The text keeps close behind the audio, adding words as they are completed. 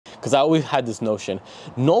Because I always had this notion,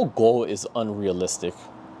 no goal is unrealistic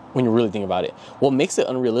when you really think about it. What makes it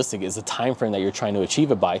unrealistic is the time frame that you're trying to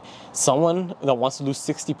achieve it by. Someone that wants to lose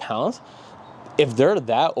 60 pounds, if they're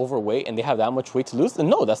that overweight and they have that much weight to lose, then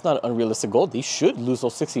no, that's not an unrealistic goal. They should lose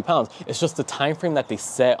those 60 pounds. It's just the time frame that they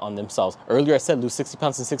set on themselves. Earlier I said lose 60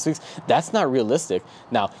 pounds in 6 weeks. That's not realistic.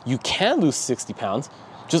 Now, you can lose 60 pounds,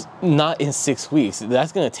 just not in 6 weeks.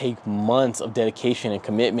 That's gonna take months of dedication and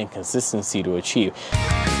commitment, consistency to achieve.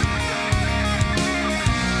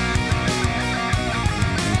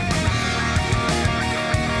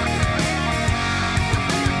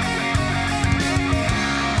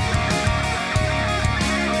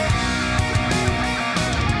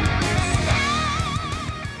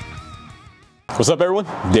 What's up everyone,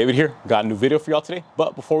 David here. Got a new video for y'all today,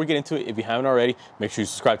 but before we get into it, if you haven't already, make sure you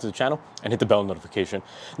subscribe to the channel and hit the bell notification.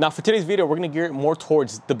 Now for today's video, we're gonna gear it more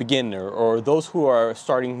towards the beginner or those who are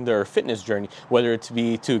starting their fitness journey, whether it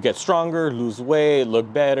be to get stronger, lose weight,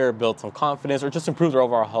 look better, build some confidence, or just improve their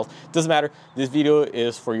overall health. Doesn't matter, this video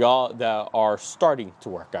is for y'all that are starting to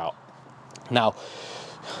work out. Now,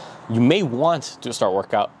 you may want to start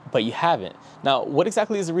workout, but you haven't. Now, what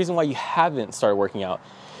exactly is the reason why you haven't started working out?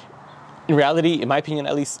 In reality, in my opinion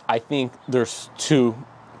at least, I think there's two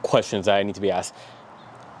questions that I need to be asked.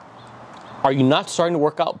 Are you not starting to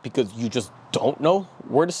work out because you just don't know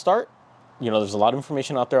where to start? You know, there's a lot of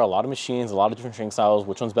information out there, a lot of machines, a lot of different training styles,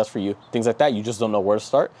 which one's best for you, things like that. You just don't know where to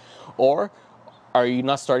start. Or are you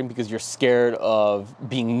not starting because you're scared of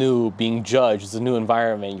being new, being judged? It's a new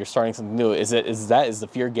environment, you're starting something new. Is the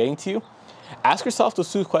fear getting to you? Ask yourself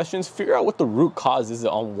those two questions, figure out what the root cause is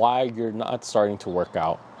on why you're not starting to work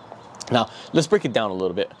out. Now, let's break it down a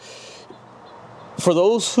little bit. For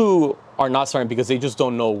those who are not starting because they just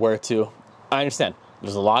don't know where to, I understand.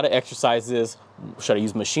 There's a lot of exercises. Should I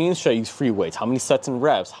use machines? Should I use free weights? How many sets and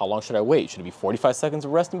reps? How long should I wait? Should it be 45 seconds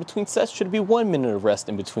of rest in between sets? Should it be 1 minute of rest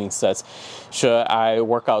in between sets? Should I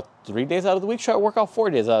work out 3 days out of the week? Should I work out 4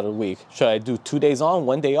 days out of the week? Should I do 2 days on,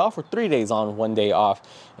 1 day off, or 3 days on, 1 day off?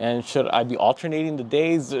 And should I be alternating the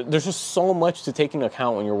days? There's just so much to take into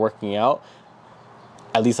account when you're working out.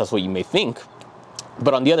 At least that's what you may think.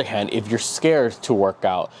 But on the other hand, if you're scared to work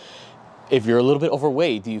out, if you're a little bit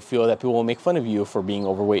overweight, do you feel that people will make fun of you for being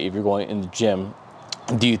overweight if you're going in the gym?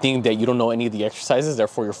 Do you think that you don't know any of the exercises,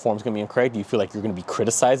 therefore your form's gonna be incorrect? Do you feel like you're gonna be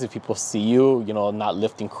criticized if people see you, not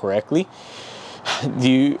lifting correctly?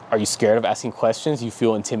 Are you scared of asking questions? You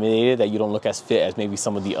feel intimidated that you don't look as fit as maybe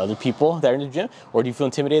some of the other people that are in the gym? Or do you feel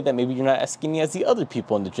intimidated that maybe you're not as skinny as the other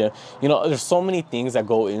people in the gym? There's so many things that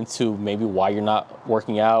go into maybe why you're not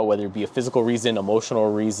working out, whether it be a physical reason,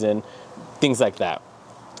 emotional reason, things like that.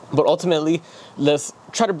 But ultimately, let's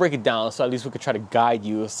try to break it down so at least we could try to guide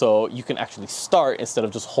you so you can actually start instead of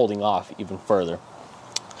just holding off even further.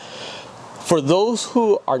 For those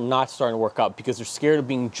who are not starting to work out because they're scared of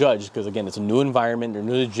being judged, because again, it's a new environment, they're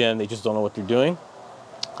new to the gym, they just don't know what they're doing,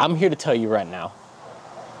 I'm here to tell you right now,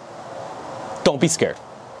 don't be scared.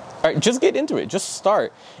 All right, just get into it, just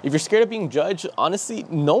start. If you're scared of being judged, honestly,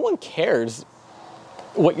 no one cares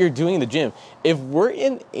what you're doing in the gym. If we're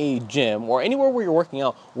in a gym or anywhere where you're working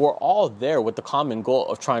out, we're all there with the common goal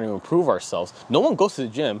of trying to improve ourselves. No one goes to the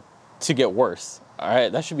gym to get worse. All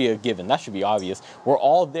right, that should be a given. That should be obvious. We're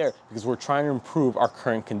all there because we're trying to improve our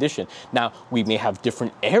current condition. Now, we may have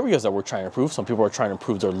different areas that we're trying to improve. Some people are trying to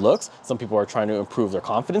improve their looks. Some people are trying to improve their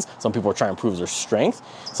confidence. Some people are trying to improve their strength.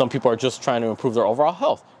 Some people are just trying to improve their overall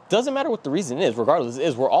health. Doesn't matter what the reason is,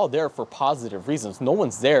 regardless, we're all there for positive reasons. No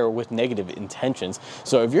one's there with negative intentions.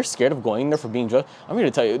 So if you're scared of going there for being judged, I'm here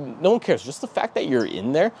to tell you, no one cares. Just the fact that you're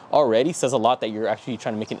in there already says a lot that you're actually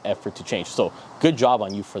trying to make an effort to change. So good job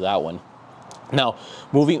on you for that one. Now,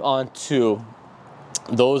 moving on to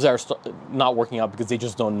those that are not working out because they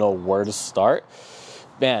just don't know where to start,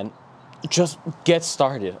 man, just get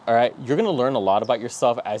started, all right? You're gonna learn a lot about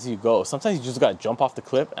yourself as you go. Sometimes you just gotta jump off the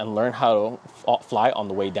cliff and learn how to fly on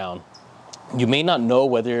the way down. You may not know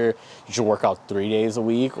whether you should work out 3 days a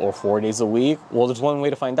week or 4 days a week. Well, there's one way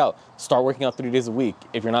to find out. Start working out 3 days a week.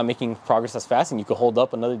 If you're not making progress as fast and you can hold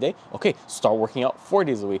up another day, okay, start working out 4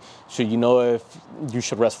 days a week. Should you know if you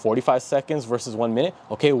should rest 45 seconds versus 1 minute?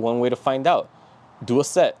 Okay, one way to find out. Do a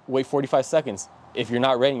set, wait 45 seconds. If you're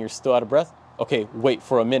not ready and you're still out of breath, okay, wait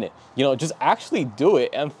for a minute. Just actually do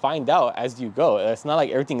it and find out as you go. It's not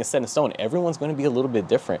like everything is set in stone. Everyone's going to be a little bit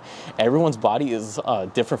different. Everyone's body is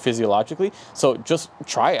different physiologically. So just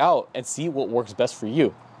try out and see what works best for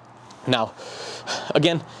you. Now,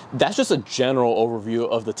 again, that's just a general overview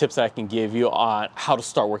of the tips that I can give you on how to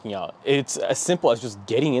start working out. It's as simple as just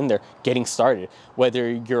getting in there, getting started.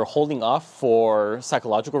 Whether you're holding off for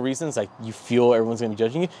psychological reasons, like you feel everyone's going to be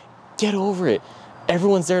judging you, get over it.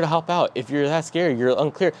 Everyone's there to help out. If you're that scared, you're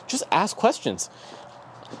unclear, just ask questions.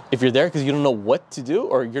 If you're there because you don't know what to do,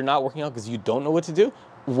 or you're not working out because you don't know what to do,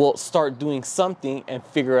 we'll start doing something and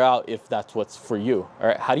figure out if that's what's for you. All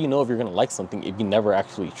right. How do you know if you're going to like something if you never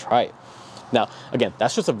actually try it? Now, again,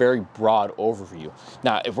 that's just a very broad overview.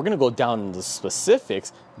 Now, if we're going to go down into the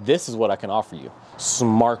specifics, this is what I can offer you.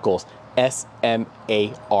 SMART goals. S-M-A-R-T.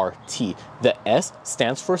 The S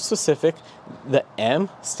stands for specific. The M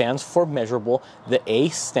stands for measurable. The A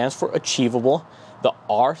stands for achievable. The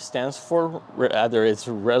R stands for either it's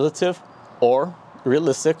relative or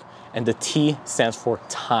realistic. And the T stands for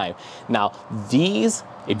time. Now, these,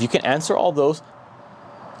 if you can answer all those,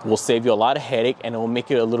 will save you a lot of headache, and it will make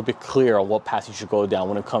it a little bit clearer on what path you should go down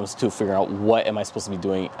when it comes to figuring out what am I supposed to be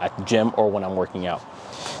doing at the gym or when I'm working out.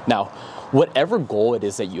 Now, whatever goal it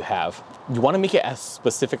is that you have, you want to make it as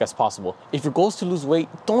specific as possible. If your goal is to lose weight,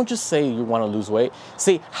 don't just say you want to lose weight.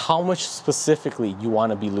 Say how much specifically you want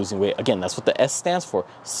to be losing weight. Again, that's what the S stands for,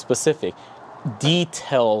 specific.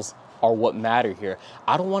 Details are what matter here.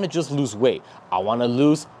 I don't want to just lose weight. I want to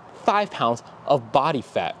lose 5 pounds of body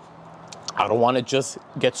fat. I don't want to just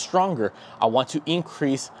get stronger. I want to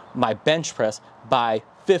increase my bench press by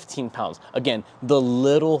 15 pounds. Again, the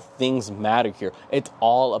little things matter here. It's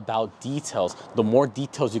all about details. The more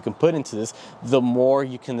details you can put into this, the more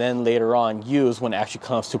you can then later on use when it actually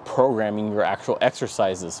comes to programming your actual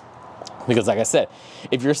exercises. Because like I said,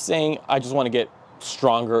 if you're saying, I just want to get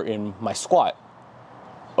stronger in my squat,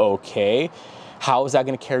 okay, how is that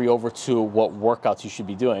going to carry over to what workouts you should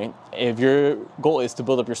be doing? If your goal is to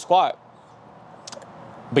build up your squat,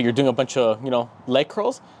 but you're doing a bunch of, leg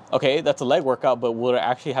curls, okay, that's a leg workout, but will it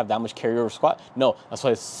actually have that much carryover squat? No, that's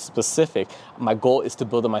why it's specific. My goal is to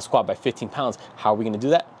build up my squat by 15 pounds. How are we going to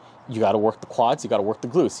do that? You got to work the quads, you got to work the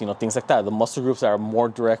glutes, things like that. The muscle groups that are more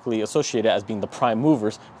directly associated as being the prime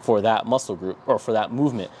movers for that muscle group or for that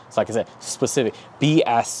movement. So like I said, specific. Be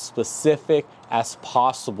as specific as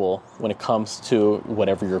possible when it comes to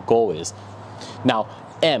whatever your goal is. Now,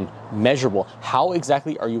 M, measurable. How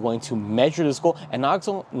exactly are you going to measure this goal? And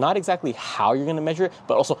not exactly how you're going to measure it,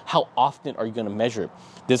 but also how often are you going to measure it?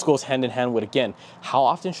 This goes hand in hand with, again, how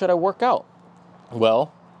often should I work out?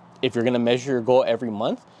 Well, if you're going to measure your goal every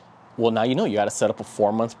month, well, now you got to set up a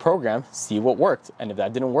 4-month program, see what worked. And if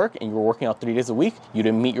that didn't work and you were working out 3 days a week, you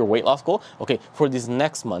didn't meet your weight loss goal, okay, for these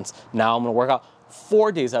next months, now I'm going to work out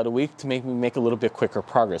 4 days out of the week to make me make a little bit quicker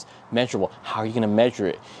progress. Measurable. How are you going to measure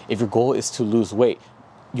it? If your goal is to lose weight,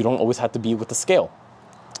 you don't always have to be with the scale.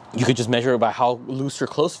 You could just measure it by how loose your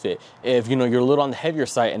clothes fit. If you're a little on the heavier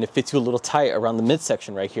side and it fits you a little tight around the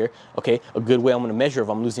midsection right here, okay, a good way I'm going to measure if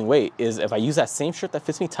I'm losing weight is if I use that same shirt that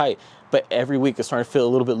fits me tight, but every week it's starting to feel a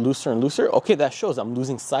little bit looser and looser, okay, that shows I'm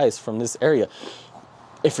losing size from this area.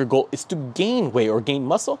 If your goal is to gain weight or gain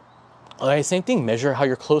muscle, all right, same thing, measure how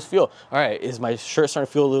your clothes feel. All right, is my shirt starting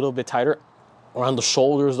to feel a little bit tighter around the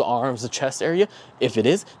shoulders, the arms, the chest area? If it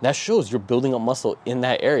is, that shows you're building up muscle in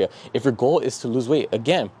that area. If your goal is to lose weight,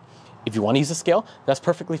 again, if you want to use a scale, that's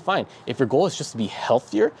perfectly fine. If your goal is just to be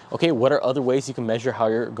healthier, okay, what are other ways you can measure how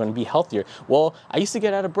you're going to be healthier? Well, I used to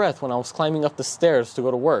get out of breath when I was climbing up the stairs to go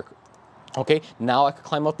to work. Okay, now I can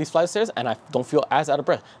climb up these flight of stairs and I don't feel as out of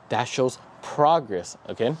breath. That shows progress,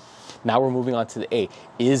 okay? Now we're moving on to the A.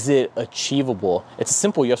 Is it achievable? It's a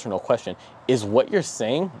simple yes or no question. Is what you're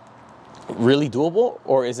saying really doable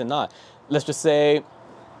or is it not? Let's just say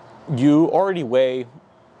you already weigh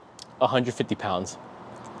 150 pounds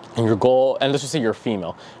and your goal, and let's just say you're a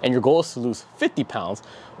female and your goal is to lose 50 pounds.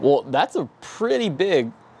 Well, that's a pretty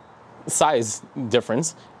big size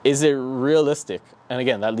difference. Is it realistic? And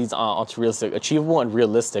again, that leads on to realistic. Achievable and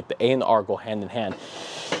realistic, the A and the R go hand in hand.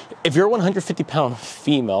 If you're a 150 pound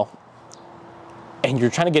female and you're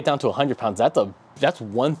trying to get down to 100 pounds, that's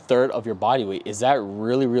 1/3 of your body weight. Is that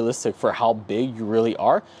really realistic for how big you really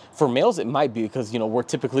are? For males, it might be because, we're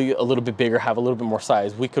typically a little bit bigger, have a little bit more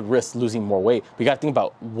size. We could risk losing more weight. We got to think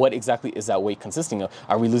about what exactly is that weight consisting of.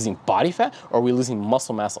 Are we losing body fat or are we losing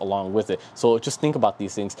muscle mass along with it? So just think about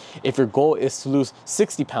these things. If your goal is to lose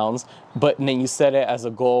 60 pounds, but then you set it as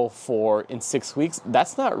a goal for in 6 weeks,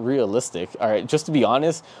 that's not realistic. All right, just to be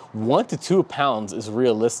honest, 1 to 2 pounds is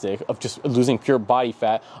realistic of just losing pure body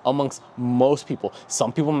fat amongst most people.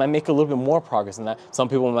 Some people might make a little bit more progress than that. Some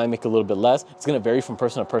people might make a little bit less. It's going to vary from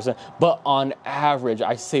person to person. But on average,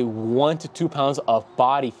 I say 1 to 2 pounds of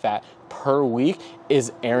body fat per week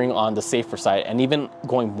is erring on the safer side. And even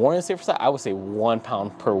going more on the safer side, I would say 1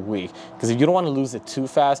 pound per week. Because if you don't want to lose it too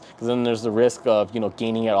fast, because then there's the risk of,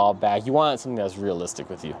 gaining it all back. You want something that's realistic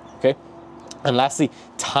with you, okay? And lastly,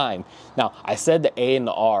 time. Now, I said the A and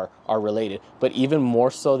the R are related, but even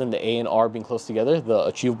more so than the A and R being close together, the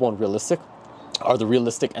achievable and realistic, are the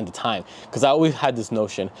realistic and the time. Because I always had this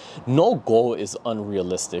notion, no goal is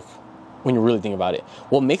unrealistic when you really think about it.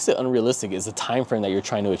 What makes it unrealistic is the time frame that you're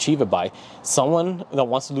trying to achieve it by. Someone that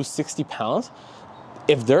wants to lose 60 pounds,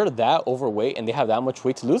 if they're that overweight and they have that much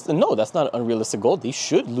weight to lose, then no, that's not an unrealistic goal. They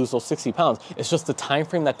should lose those 60 pounds. It's just the time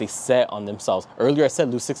frame that they set on themselves. Earlier I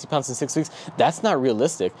said lose 60 pounds in 6 weeks. That's not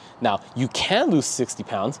realistic. Now, you can lose 60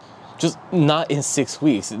 pounds, just not in 6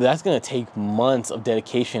 weeks. That's gonna take months of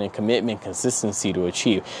dedication and commitment, consistency to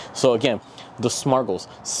achieve. So again, the SMART goals: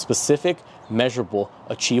 specific, measurable,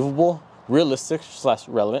 achievable, realistic /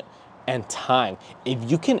 relevant, and time. If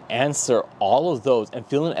you can answer all of those and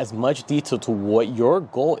fill in as much detail to what your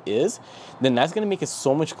goal is, then that's gonna make it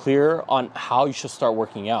so much clearer on how you should start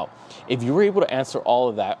working out. If you were able to answer all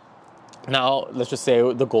of that, now let's just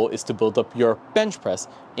say the goal is to build up your bench press,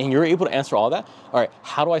 and you're able to answer all that. All right,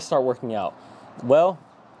 how do I start working out? Well,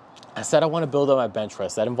 I said I want to build up my bench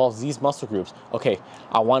press. That involves these muscle groups. Okay,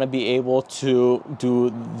 I want to be able to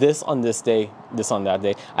do this on this day, this on that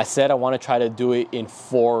day. I said I want to try to do it in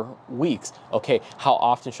 4 weeks. Okay, how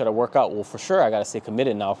often should I work out? Well, for sure, I got to stay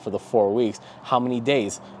committed now for the 4 weeks. How many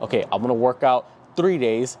days? Okay, I'm going to work out 3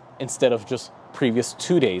 days instead of just previous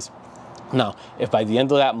 2 days. Now, if by the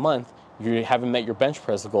end of that month, you haven't met your bench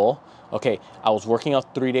press goal, okay, I was working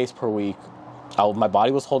out 3 days per week, my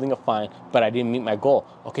body was holding up fine, but I didn't meet my goal.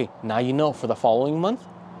 Okay, now you know for the following month,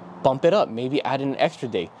 bump it up, maybe add in an extra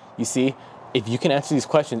day. You see, if you can answer these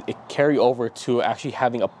questions, it carry over to actually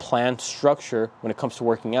having a planned structure when it comes to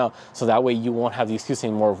working out, so that way you won't have the excuse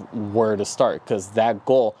anymore of where to start, because that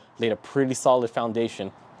goal laid a pretty solid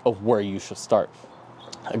foundation of where you should start.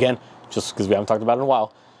 Again, just because we haven't talked about it in a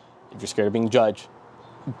while, if you're scared of being judged,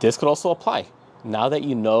 this could also apply. Now that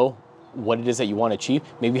you know what it is that you want to achieve,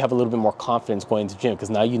 maybe you have a little bit more confidence going to the gym,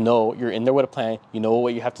 because now you know you're in there with a plan, you know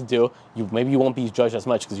what you have to do. Maybe you won't be judged as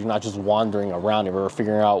much because you're not just wandering around or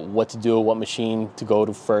figuring out what to do, what machine to go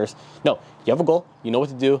to first. No, you have a goal, you know what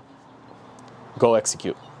to do, go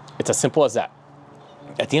execute. It's as simple as that.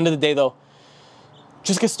 At the end of the day though,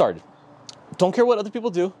 just get started. Don't care what other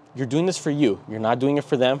people do. You're doing this for you. You're not doing it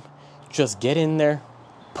for them. Just get in there,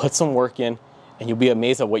 put some work in, and you'll be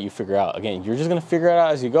amazed at what you figure out. Again, you're just gonna figure it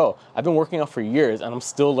out as you go. I've been working out for years and I'm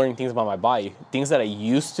still learning things about my body. Things that I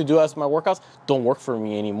used to do as my workouts don't work for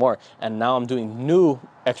me anymore. And now I'm doing new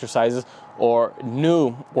exercises or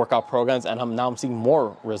new workout programs, and I'm seeing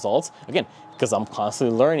more results. Again, because I'm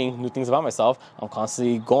constantly learning new things about myself. I'm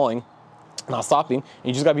constantly going, not stopping, and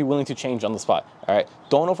you just gotta be willing to change on the spot. All right,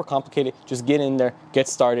 don't overcomplicate it. Just get in there, get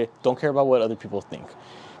started. Don't care about what other people think.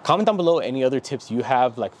 Comment down below any other tips you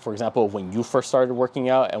have, like for example, when you first started working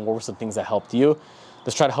out and what were some things that helped you.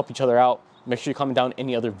 Let's try to help each other out. Make sure you comment down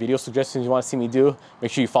any other video suggestions you want to see me do. Make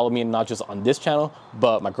sure you follow me not just on this channel,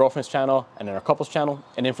 but my girlfriend's channel and then our couple's channel.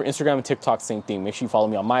 And then for Instagram and TikTok, same thing. Make sure you follow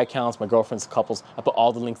me on my accounts, my girlfriend's, couples. I put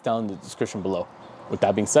all the links down in the description below. With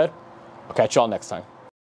that being said, I'll catch y'all next time.